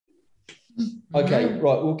Okay,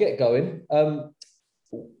 right, we'll get going.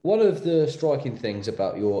 One of the striking things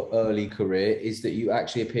about your early career is that you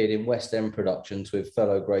actually appeared in West End productions with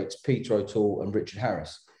fellow greats Peter O'Toole and Richard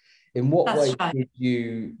Harris. In what That's way right.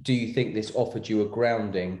 do you think this offered you a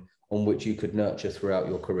grounding on which you could nurture throughout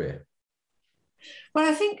your career? Well,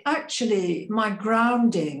 I think actually my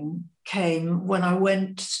grounding came when I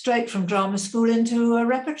went straight from drama school into a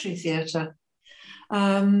repertory theatre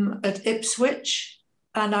at Ipswich.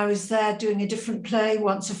 And I was there doing a different play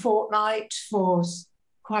once a fortnight for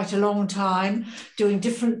quite a long time, doing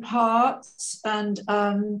different parts and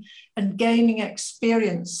gaining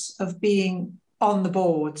experience of being on the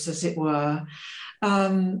boards, as it were.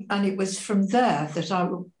 And it was from there that I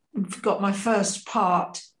got my first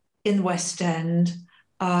part in the West End.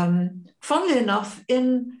 Funnily enough,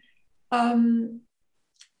 in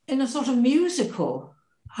a sort of musical,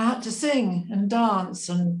 I had to sing and dance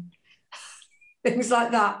and things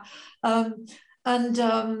like that. And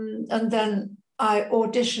then I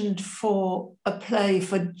auditioned for a play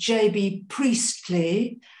for J.B.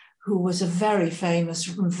 Priestley, who was a very famous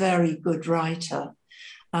and very good writer.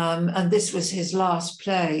 And this was his last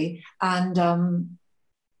play. And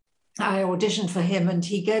I auditioned for him, and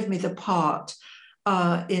he gave me the part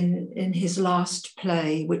in his last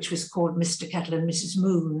play, which was called Mr. Kettle and Mrs.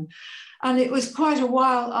 Moon. And it was quite a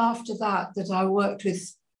while after that that I worked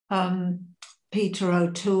with Peter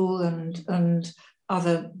O'Toole and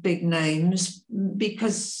other big names,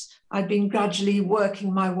 because I'd been gradually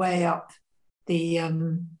working my way up the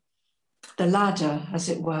ladder, as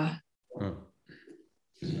it were.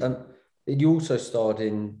 You also starred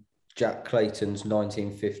in Jack Clayton's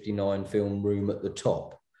 1959 film Room at the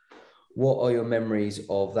Top. What are your memories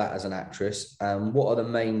of that as an actress, and what are the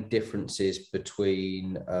main differences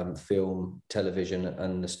between film, television,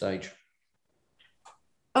 and the stage?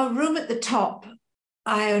 A Room at the Top,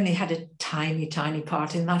 I only had a tiny, tiny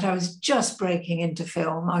part in that. I was just breaking into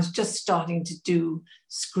film. I was just starting to do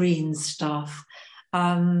screen stuff.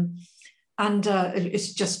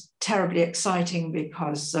 It's just terribly exciting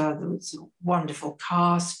because there was a wonderful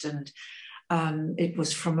cast, and it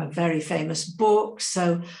was from a very famous book.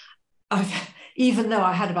 So even though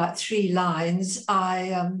I had about 3 lines,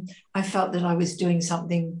 I felt that I was doing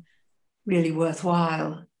something really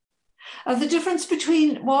worthwhile. The difference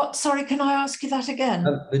between what? Sorry, can I ask you that again?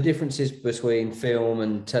 The differences between film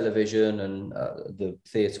and television and the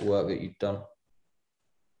theatre work that you've done.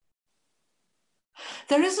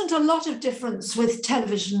 There isn't a lot of difference with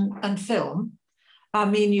television and film. I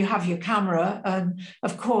mean, you have your camera. And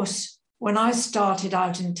of course, when I started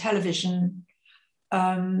out in television,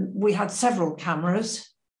 we had several cameras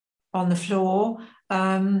on the floor.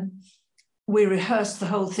 We rehearsed the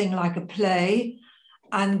whole thing like a play,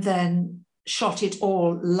 and then shot it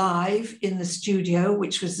all live in the studio,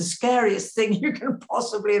 which was the scariest thing you can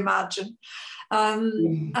possibly imagine.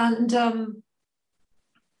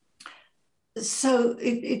 So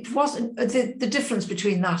it wasn't, the difference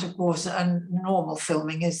between that, of course, and normal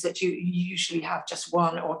filming is that you usually have just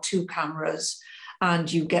 1 or 2 cameras,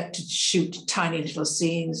 and you get to shoot tiny little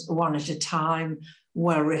scenes one at a time,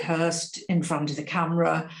 well rehearsed in front of the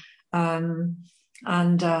camera.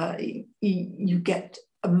 You get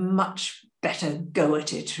a much better go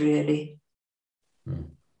at it, really.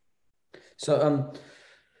 So,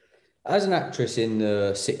 as an actress in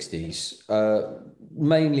the 60s,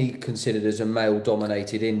 mainly considered as a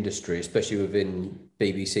male-dominated industry, especially within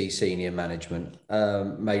BBC senior management,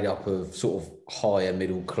 made up of sort of higher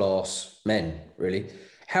middle-class men, really.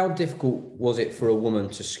 How difficult was it for a woman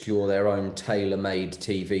to secure their own tailor-made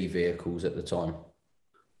TV vehicles at the time?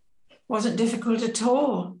 Wasn't difficult at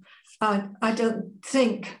all. I don't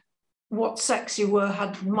think what sex you were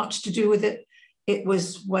had much to do with it. It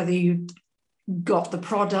was whether you got the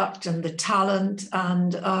product and the talent,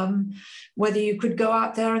 and whether you could go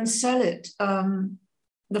out there and sell it.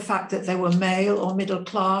 The fact that they were male or middle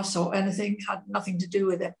class or anything had nothing to do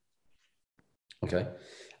with it. Okay.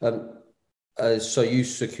 So you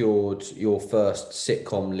secured your first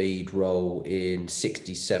sitcom lead role in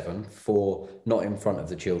 67 for Not in Front of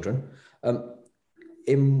the Children.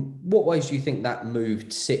 In what ways do you think that moved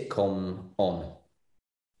sitcom on?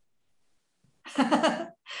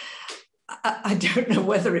 I don't know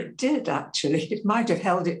whether it did, actually. It might have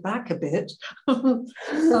held it back a bit.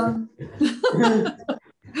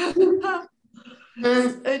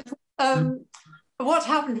 What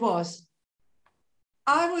happened was,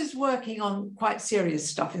 I was working on quite serious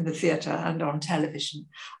stuff in the theatre and on television.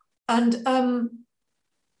 And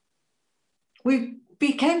we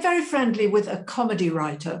became very friendly with a comedy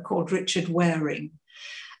writer called Richard Waring.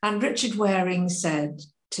 And Richard Waring said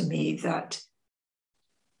to me that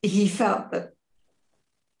he felt that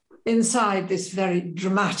inside this very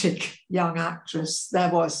dramatic young actress,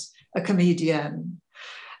 there was a comedian,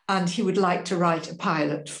 and he would like to write a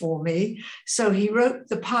pilot for me. So he wrote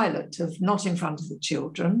the pilot of Not in Front of the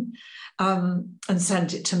Children, and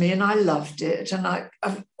sent it to me, and I loved it. And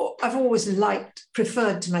I've always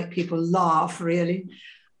preferred to make people laugh, really.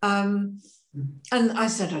 And I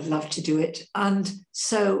said I'd love to do it. And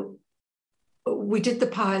so we did the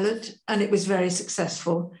pilot, and it was very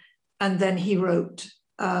successful. And then he wrote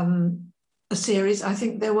a series. I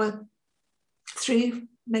think there were 3,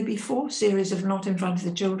 maybe 4 series of Not in Front of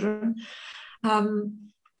the Children.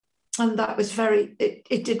 And that was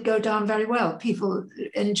it did go down very well. People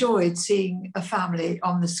enjoyed seeing a family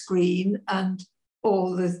on the screen and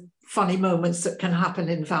all the funny moments that can happen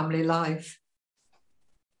in family life.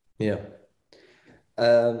 Yeah.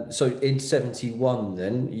 So in 71,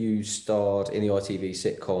 then you starred in the ITV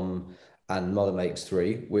sitcom And Mother Makes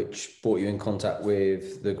Three, which brought you in contact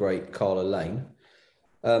with the great Carla Lane.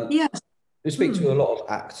 Yes. We speak to a lot of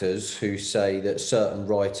actors who say that certain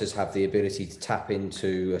writers have the ability to tap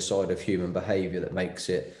into a side of human behaviour that makes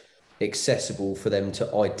it accessible for them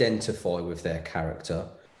to identify with their character.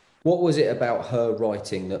 What was it about her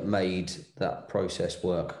writing that made that process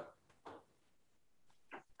work?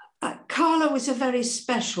 Carla was a very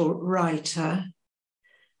special writer.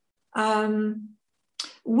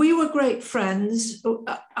 We were great friends.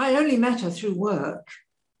 I only met her through work,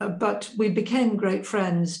 but we became great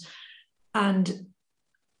friends. And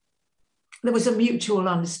there was a mutual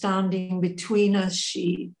understanding between us.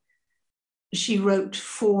 She wrote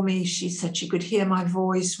for me. She said she could hear my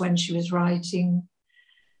voice when she was writing.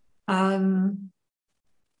 I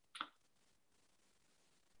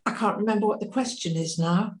can't remember what the question is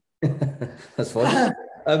now. That's fine.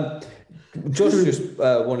 Josh just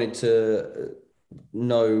wanted to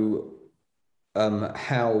know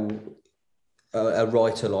how a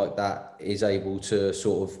writer like that is able to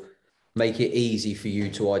sort of make it easy for you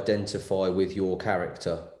to identify with your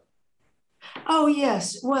character. Oh,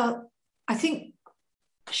 yes. Well, I think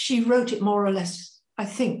she wrote it more or less, I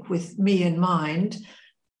think, with me in mind.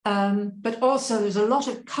 But also there's a lot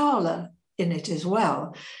of Carla in it as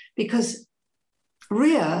well, because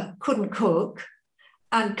Rhea couldn't cook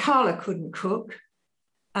and Carla couldn't cook.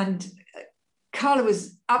 And Carla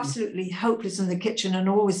was absolutely hopeless in the kitchen and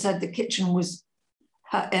always said the kitchen was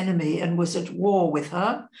her enemy and was at war with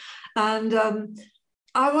her. And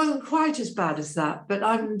I wasn't quite as bad as that, but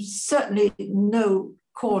I'm certainly no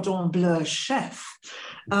cordon bleu chef.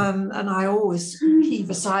 And I always heave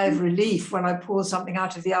a sigh of relief when I pour something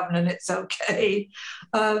out of the oven and it's okay.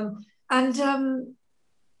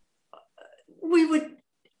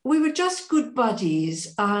 We were just good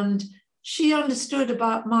buddies, and she understood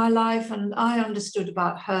about my life and I understood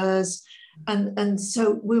about hers. And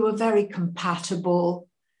so we were very compatible,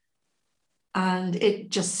 and it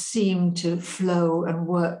just seemed to flow and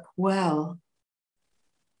work well.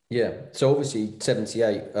 Yeah. So obviously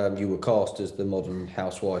 78, you were cast as the modern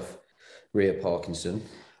housewife, Rhea Parkinson,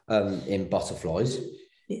 in Butterflies.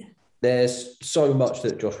 Yeah. There's so much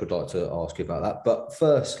that Josh would like to ask you about that. But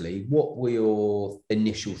firstly, what were your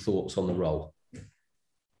initial thoughts on the role?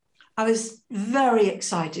 I was very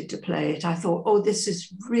excited to play it. I thought, oh, this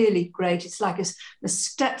is really great. It's like a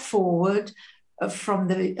step forward from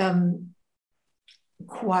the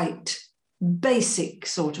quite basic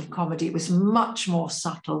sort of comedy. It was much more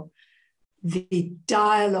subtle. The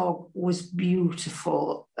dialogue was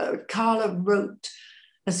beautiful. Carla wrote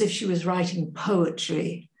as if she was writing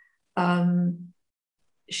poetry.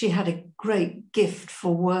 She had a great gift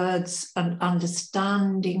for words and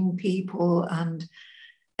understanding people and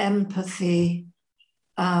empathy.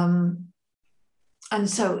 And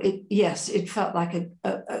so it felt like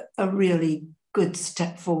a really good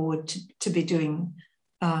step forward to be doing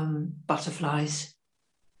Butterflies.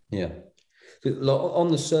 Yeah. On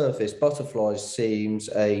the surface, Butterflies seems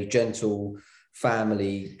a gentle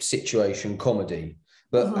family situation comedy,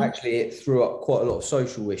 but actually it threw up quite a lot of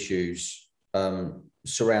social issues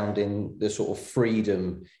surrounding the sort of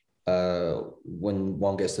freedom when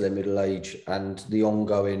one gets to their middle age and the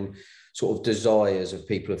ongoing sort of desires of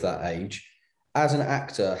people of that age. As an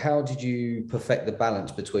actor, how did you perfect the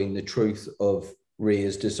balance between the truth of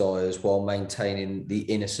Rhea's desires while maintaining the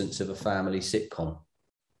innocence of a family sitcom?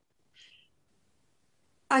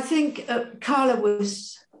 I think Carla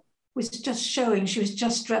was just showing, she was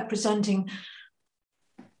just representing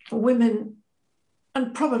women,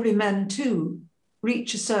 and probably men too,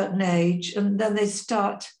 reach a certain age and then they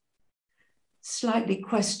start slightly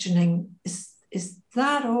questioning, is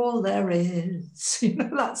that all there is? You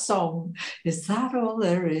know, that song, is that all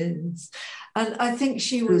there is? And I think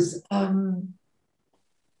she was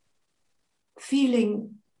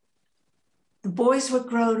feeling the boys were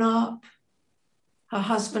grown up. Her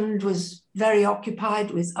husband was very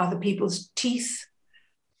occupied with other people's teeth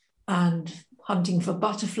and hunting for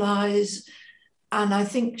butterflies. And I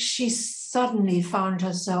think she suddenly found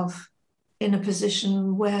herself in a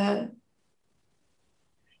position where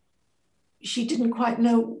she didn't quite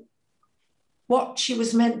know what she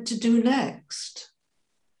was meant to do next.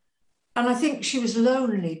 And I think she was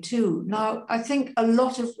lonely too. Now, I think a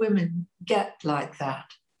lot of women get like that.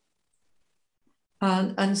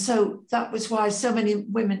 And so that was why so many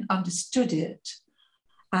women understood it.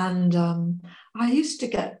 And I used to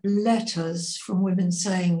get letters from women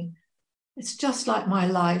saying, it's just like my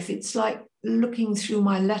life. It's like looking through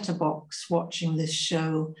my letterbox watching this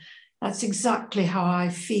show. That's exactly how I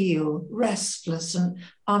feel, restless and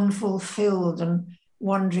unfulfilled and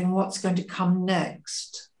wondering what's going to come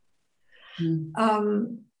next. And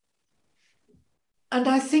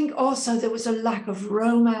I think also there was a lack of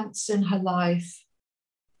romance in her life.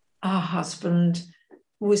 Her husband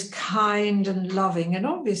was kind and loving and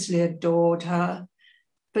obviously adored her,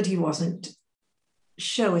 but he wasn't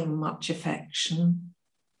showing much affection.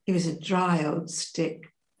 He was a dry old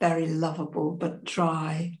stick, very lovable, but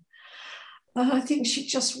dry. I think she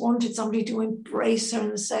just wanted somebody to embrace her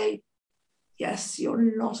and say, yes, you're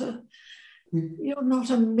not a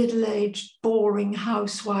middle-aged, boring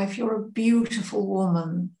housewife. You're a beautiful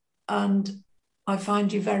woman. And I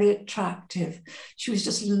find you very attractive. She was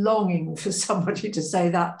just longing for somebody to say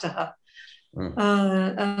that to her.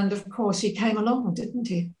 And of course, he came along, didn't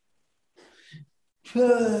he?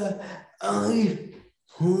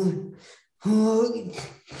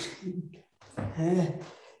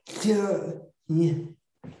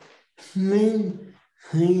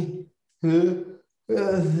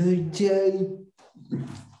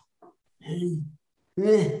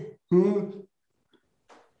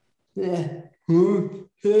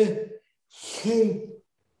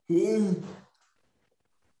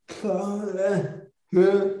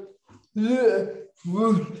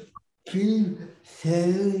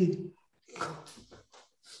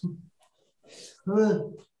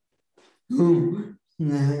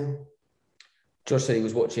 Josh said he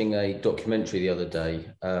was watching a documentary the other day,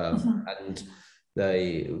 and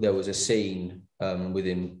there was a scene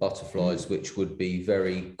within Butterflies which would be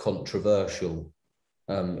very controversial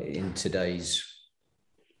in today's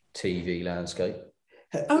TV landscape.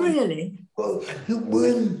 Oh, really?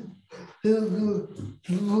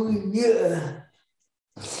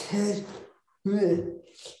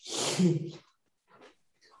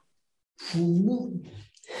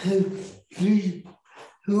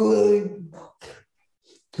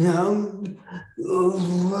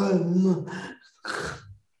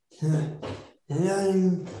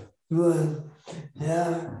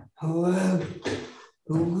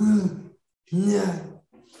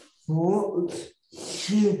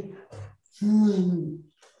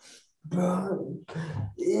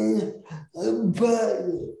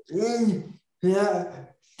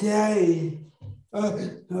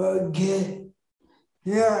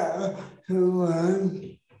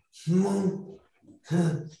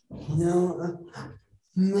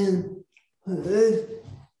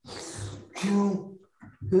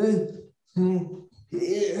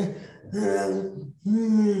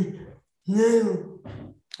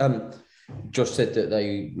 Josh said that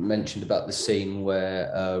they mentioned about the scene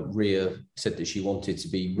where Rhea said that she wanted to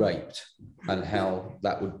be raped, and how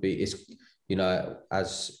that would be,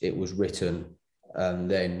 as it was written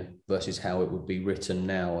then versus how it would be written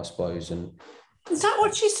now, I suppose. And is that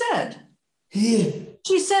what she said? Yeah.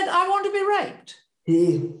 She said, I want to be raped.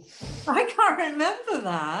 Yeah. I can't remember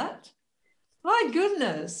that. My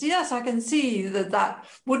goodness. Yes, I can see that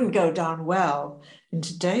wouldn't go down well in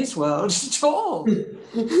today's world at all.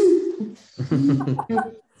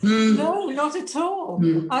 No, not at all.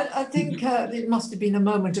 I think it must have been a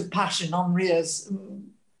moment of passion on Rhea's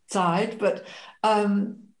side, but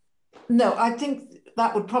no, I think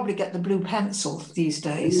that would probably get the blue pencil these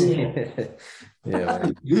days.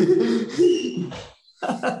 Yeah.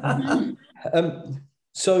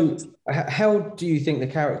 So how do you think the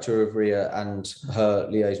character of Rhea and her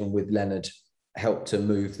liaison with Leonard helped to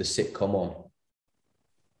move the sitcom on?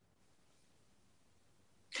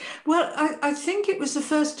 Well, I think it was the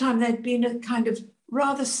first time there'd been a kind of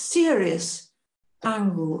rather serious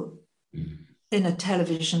angle in a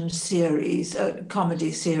television series, a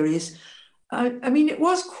comedy series. I mean, it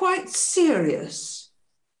was quite serious,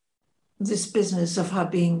 this business of her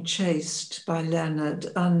being chased by Leonard.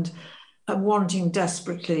 And wanting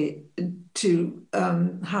desperately to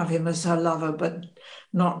have him as her lover, but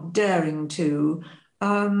not daring to.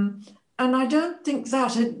 And I don't think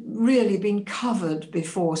that had really been covered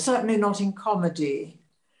before, certainly not in comedy.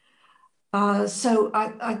 So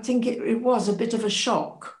I think it was a bit of a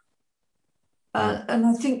shock. And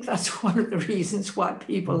I think that's one of the reasons why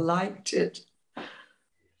people liked it,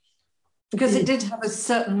 because it did have a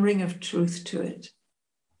certain ring of truth to it.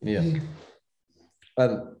 Yeah.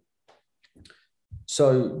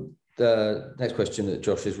 So the next question that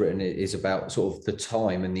Josh has written is about sort of the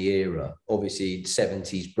time and the era. Obviously,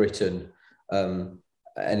 70s Britain, and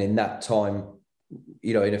in that time,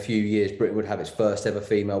 you know, in a few years, Britain would have its first ever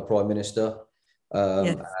female prime minister,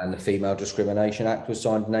 Yes. and the Female Discrimination Act was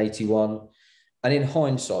signed in 81. And in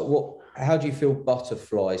hindsight, how do you feel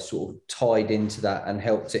Butterfly sort of tied into that and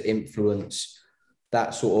helped to influence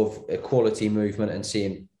that sort of equality movement and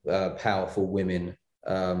seeing powerful women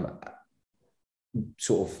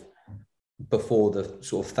sort of before the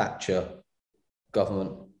sort of Thatcher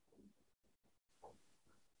government?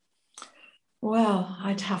 Well,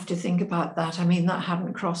 I'd have to think about that. I mean, that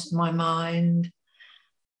hadn't crossed my mind.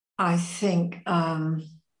 I think I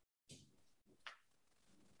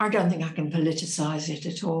don't think I can politicize it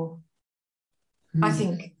at all. I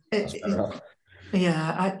think I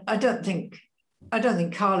don't think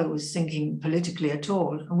Carla was thinking politically at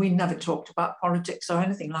all, and we never talked about politics or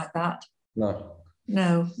anything like that. No,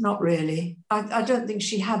 not really. I don't think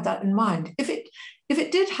she had that in mind. If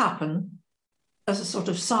it did happen as a sort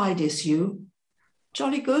of side issue,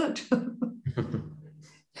 jolly good.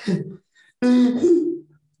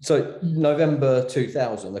 So November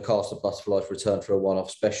 2000, the cast of Butterflies returned for a one-off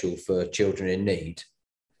special for children in need.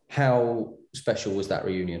 How special was that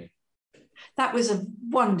reunion? That was a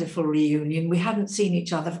wonderful reunion. We hadn't seen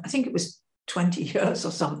each other. I think it was 20 years or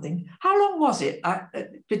something. How long was it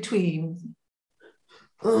between?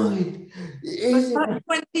 It was about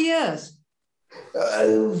 20 years.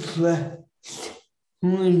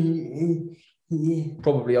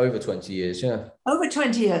 Probably over 20 years, yeah. Over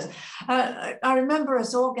 20 years. I remember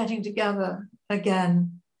us all getting together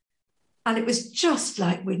again, and it was just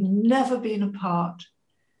like we'd never been apart.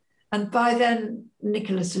 And by then,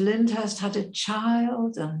 Nicholas Lyndhurst had a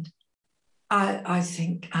child, and I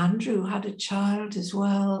think Andrew had a child as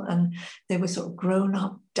well. And they were sort of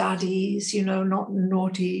grown-up daddies, you know, not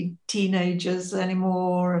naughty teenagers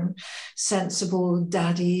anymore, and sensible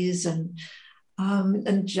daddies. And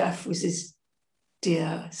Jeff was his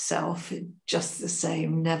dear self, just the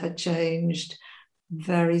same, never changed,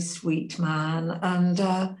 very sweet man. And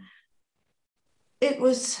it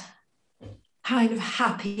was kind of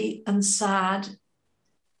happy and sad,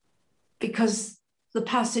 because the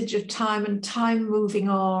passage of time and time moving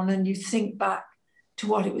on, and you think back to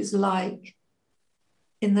what it was like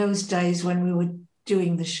in those days when we were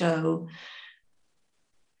doing the show.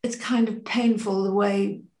 It's kind of painful the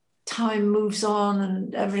way time moves on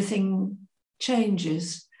and everything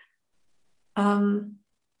changes. But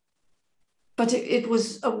it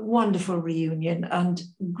was a wonderful reunion and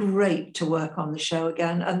great to work on the show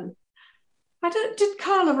again. And did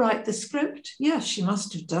Carla write the script? Yes, she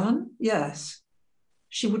must have done. Yes.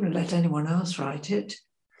 She wouldn't let anyone else write it.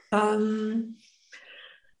 And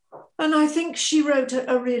I think she wrote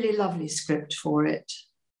a really lovely script for it.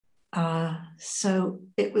 So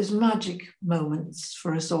it was magic moments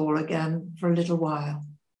for us all again for a little while.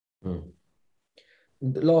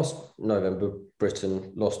 Last November,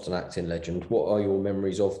 Britain lost an acting legend. What are your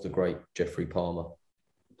memories of the great Geoffrey Palmer?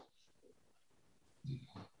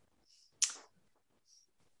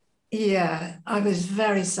 Yeah, I was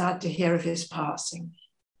very sad to hear of his passing.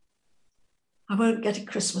 I won't get a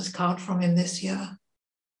Christmas card from him this year.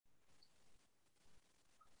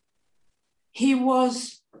 He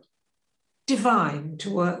was divine to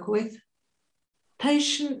work with,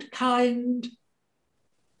 patient, kind,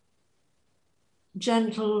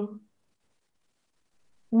 gentle,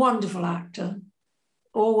 wonderful actor,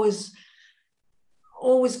 always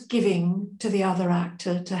giving to the other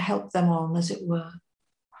actor to help them on, as it were.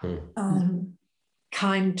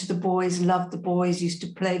 Kind to the boys, loved the boys, used to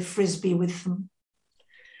play frisbee with them.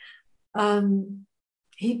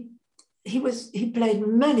 He played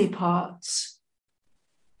many parts.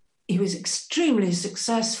 He was extremely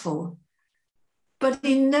successful, but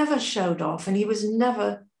he never showed off, and he was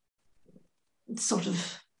never sort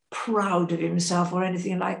of proud of himself or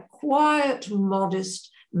anything. Like, quiet, modest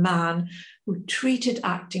man who treated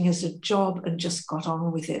acting as a job and just got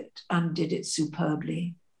on with it and did it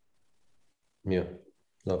superbly. Yeah,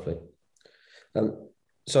 lovely.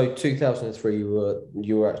 So 2003,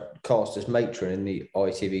 you were cast as matron in the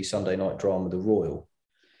ITV Sunday night drama The Royal.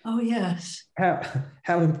 Oh, yes.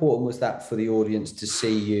 How important was that for the audience to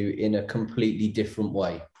see you in a completely different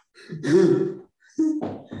way?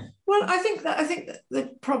 Well, I think that they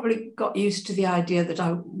probably got used to the idea that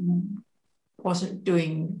I wasn't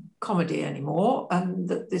doing comedy anymore, and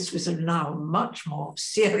that this was a now much more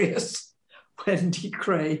serious Wendy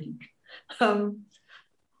Craig. I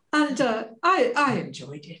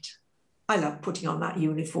enjoyed it. I love putting on that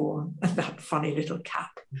uniform and that funny little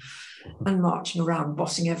cap and marching around,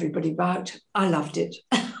 bossing everybody about. I loved it.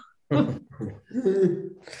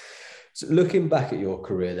 So looking back at your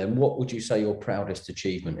career, then, what would you say your proudest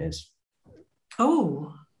achievement is?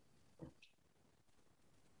 Oh,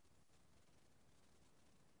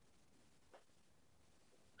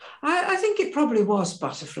 I think it probably was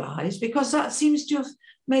Butterflies, because that seems to have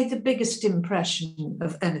made the biggest impression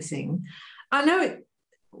of anything. I know it,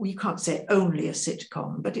 you can't say only a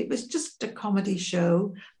sitcom, but it was just a comedy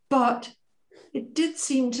show. But it did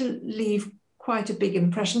seem to leave quite a big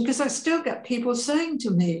impression, because I still get people saying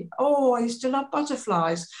to me, oh, I used to love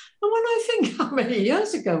Butterflies. And when I think, how many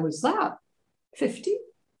years ago was that? 50?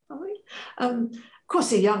 Of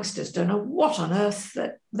course, the youngsters don't know what on earth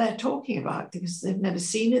that they're talking about, because they've never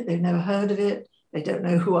seen it, they've never heard of it, they don't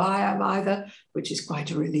know who I am either, which is quite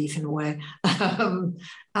a relief in a way.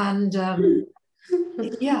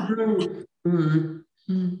 Yeah.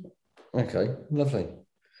 Okay, lovely.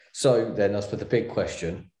 So then, as for the big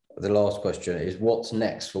question, the last question is, what's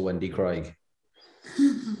next for Wendy Craig?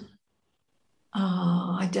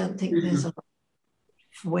 Oh, I don't think there's a lot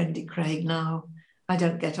for Wendy Craig now. I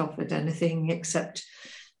don't get offered anything except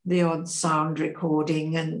the odd sound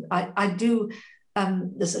recording. And I do,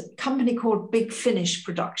 there's a company called Big Finish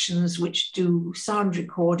Productions, which do sound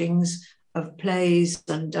recordings of plays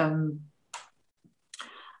and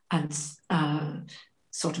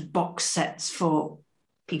sort of box sets for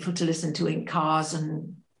people to listen to in cars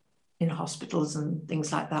and in hospitals and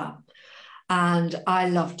things like that. And I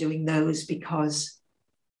love doing those because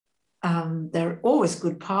they're always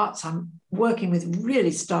good parts. I'm working with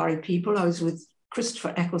really starry people. I was with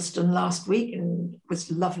Christopher Eccleston last week, and it was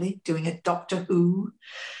lovely doing a Doctor Who.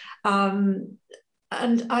 And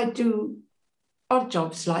I do odd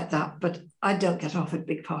jobs like that, but I don't get offered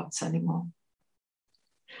big parts anymore.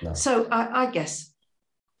 No. So I guess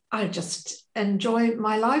I just enjoy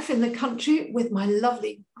my life in the country with my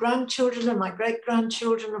lovely grandchildren and my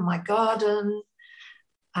great-grandchildren and my garden,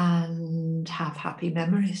 and have happy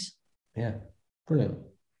memories. Yeah, brilliant.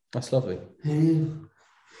 That's lovely.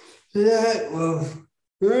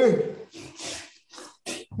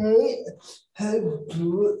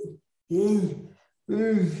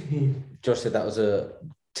 Josh said that was a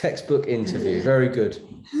textbook interview. Very good.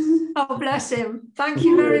 Oh, bless him. Thank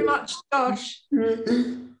you very much, Josh.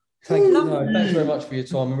 Thanks very much for your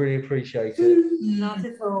time. I really appreciate it. Not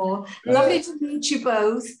at all. Lovely to meet you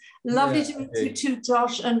both. Lovely to meet you too,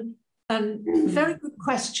 Josh. And very good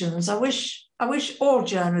questions. I wish all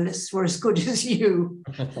journalists were as good as you.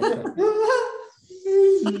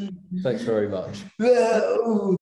 Thanks very much.